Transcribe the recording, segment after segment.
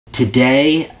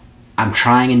Today, I'm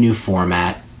trying a new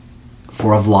format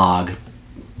for a vlog,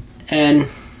 and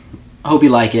I hope you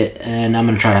like it, and I'm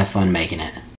going to try to have fun making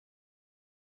it.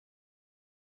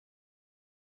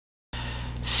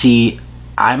 See,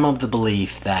 I'm of the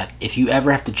belief that if you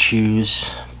ever have to choose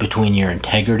between your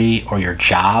integrity or your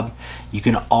job, you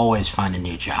can always find a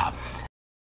new job.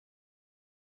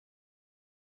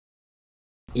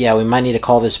 Yeah, we might need to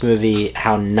call this movie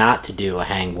How Not to Do a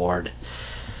Hangboard.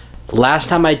 Last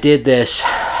time I did this,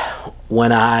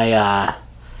 when I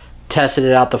tested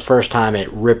it out the first time, it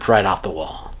ripped right off the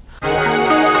wall.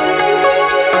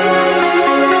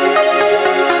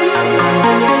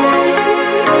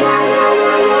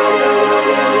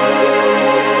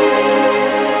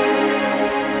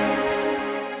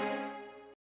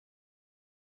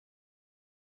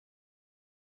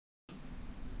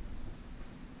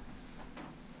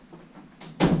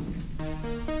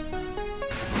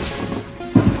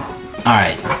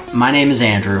 Alright, my name is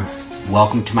Andrew.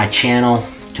 Welcome to my channel,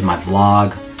 to my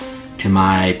vlog, to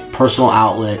my personal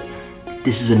outlet.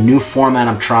 This is a new format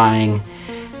I'm trying.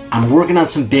 I'm working on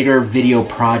some bigger video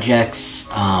projects,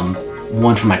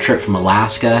 one for my trip from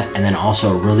Alaska, and then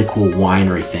also a really cool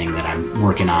winery thing that I'm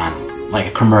working on, like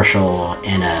a commercial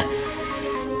and a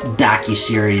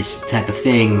docu-series type of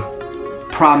thing.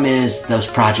 Problem is, those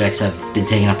projects have been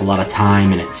taking up a lot of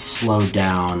time, and it's slowed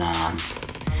down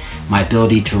my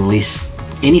ability to release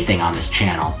anything on this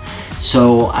channel.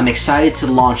 So I'm excited to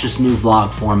launch this new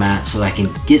vlog format so that I can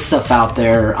get stuff out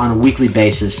there on a weekly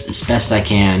basis as best I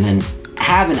can and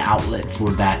have an outlet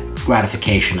for that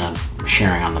gratification of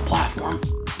sharing on the platform.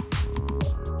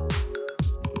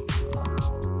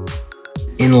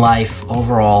 In life,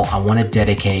 overall, I want to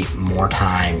dedicate more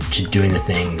time to doing the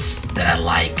things that I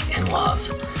like and love.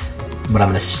 But I'm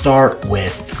going to start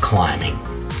with climbing.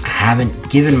 I haven't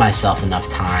given myself enough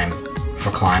time for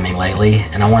climbing lately,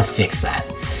 and I want to fix that.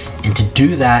 And to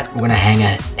do that, we're going to hang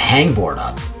a hangboard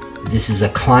up. This is a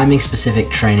climbing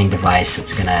specific training device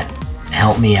that's going to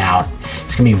help me out.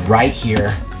 It's going to be right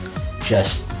here,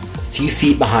 just a few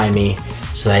feet behind me,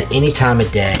 so that any time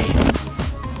of day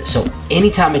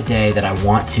that I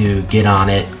want to get on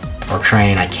it or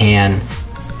train, I can.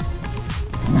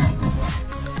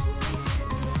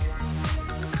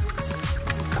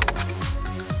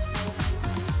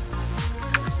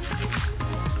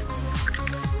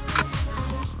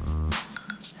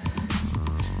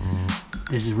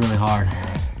 This is really hard.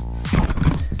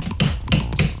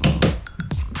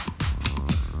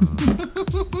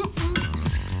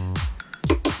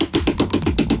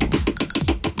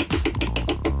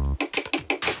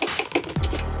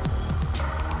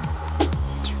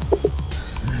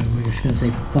 We're just gonna say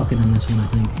fuck it on this one, I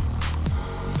think.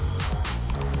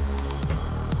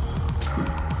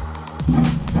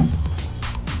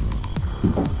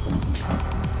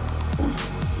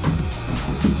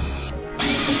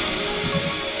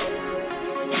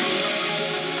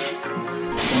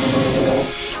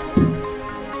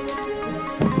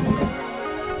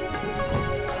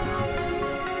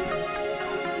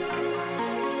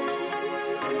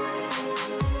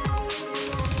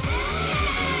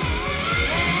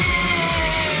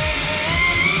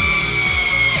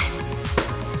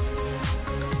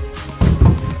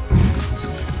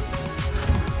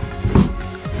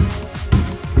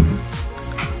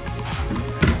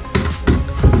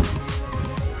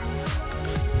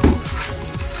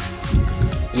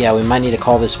 Yeah, we might need to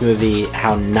call this movie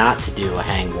How Not to Do a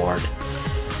Hangboard.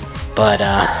 But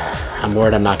I'm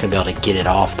worried I'm not going to be able to get it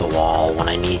off the wall when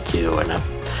I need to. And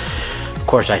of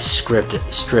course I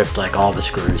stripped like all the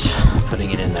screws,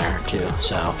 putting it in there too.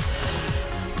 So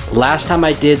last time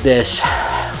I did this,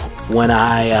 when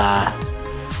I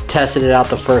tested it out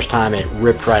the first time, it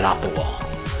ripped right off the wall.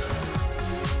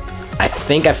 I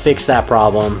think I fixed that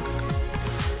problem.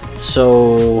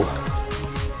 So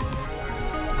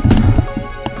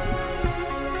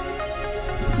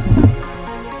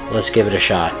let's give it a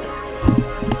shot.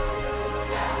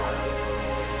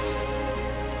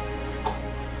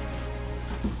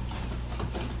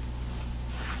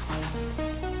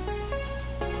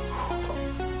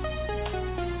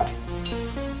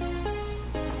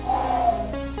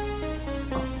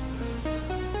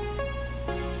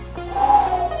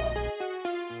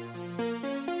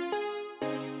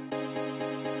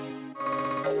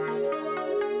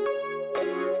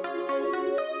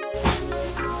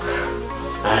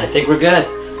 I think we're good.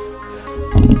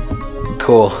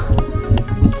 Cool.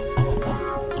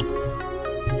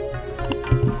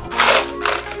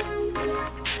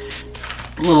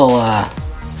 A little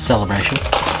celebration.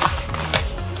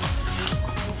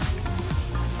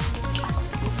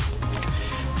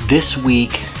 This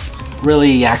week,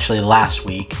 really actually last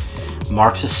week,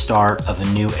 marks the start of a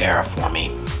new era for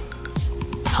me.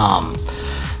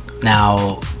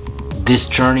 Now, this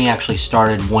journey actually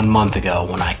started 1 month ago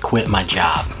when I quit my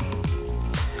job.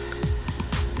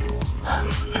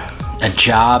 A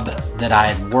job that I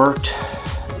had worked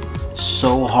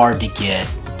so hard to get,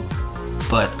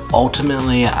 but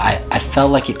ultimately I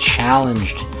felt like it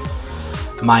challenged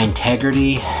my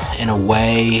integrity in a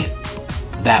way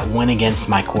that went against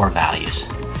my core values.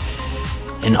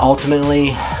 And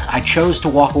ultimately, I chose to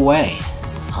walk away.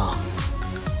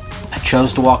 I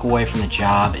chose to walk away from the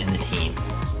job and the team.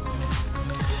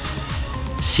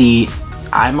 See,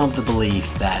 I'm of the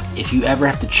belief that if you ever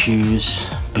have to choose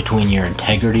between your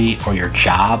integrity or your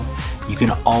job, you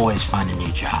can always find a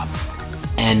new job.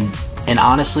 And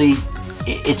honestly,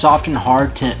 it's often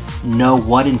hard to know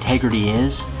what integrity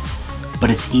is, but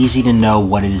it's easy to know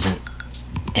what it isn't.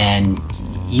 And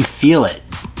you feel it.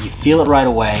 You feel it right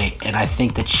away, and I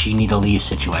think that you need to leave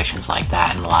situations like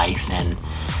that in life, and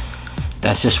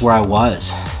that's just where I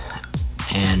was.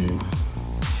 And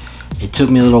it took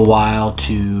me a little while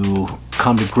to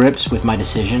come to grips with my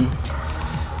decision,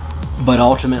 but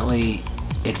ultimately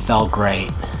it felt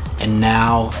great. And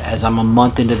now, as I'm a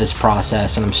month into this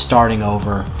process and I'm starting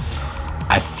over,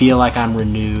 I feel like I'm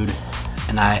renewed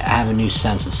and I have a new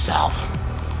sense of self.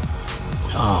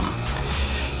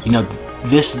 You know,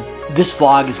 this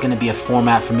vlog is going to be a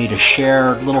format for me to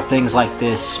share little things like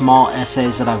this, small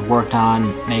essays that I've worked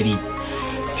on, maybe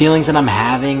feelings that I'm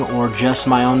having, or just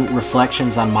my own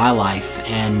reflections on my life.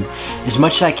 And as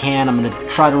much as I can, I'm going to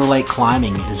try to relate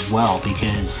climbing as well,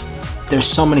 because there's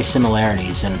so many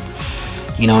similarities. And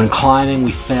you know, in climbing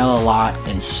we fail a lot,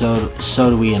 and so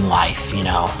do we in life. You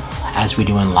know, as we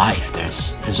do in life,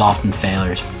 there's often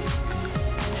failures.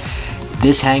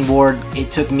 This hangboard,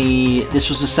 this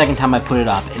was the second time I put it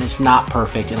up, and it's not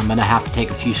perfect, and I'm gonna have to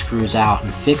take a few screws out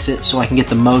and fix it so I can get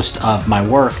the most of my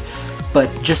work.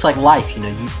 But just like life, you know,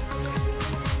 you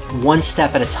one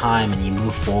step at a time, and you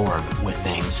move forward with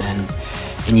things,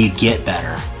 and you get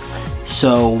better.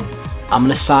 So I'm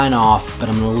gonna sign off, but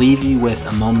I'm gonna leave you with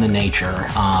a moment of nature.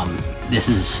 This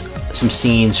is some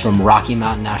scenes from Rocky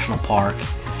Mountain National Park,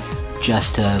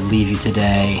 just to leave you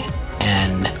today.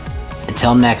 And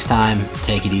until next time,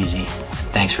 take it easy.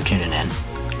 Thanks for tuning in.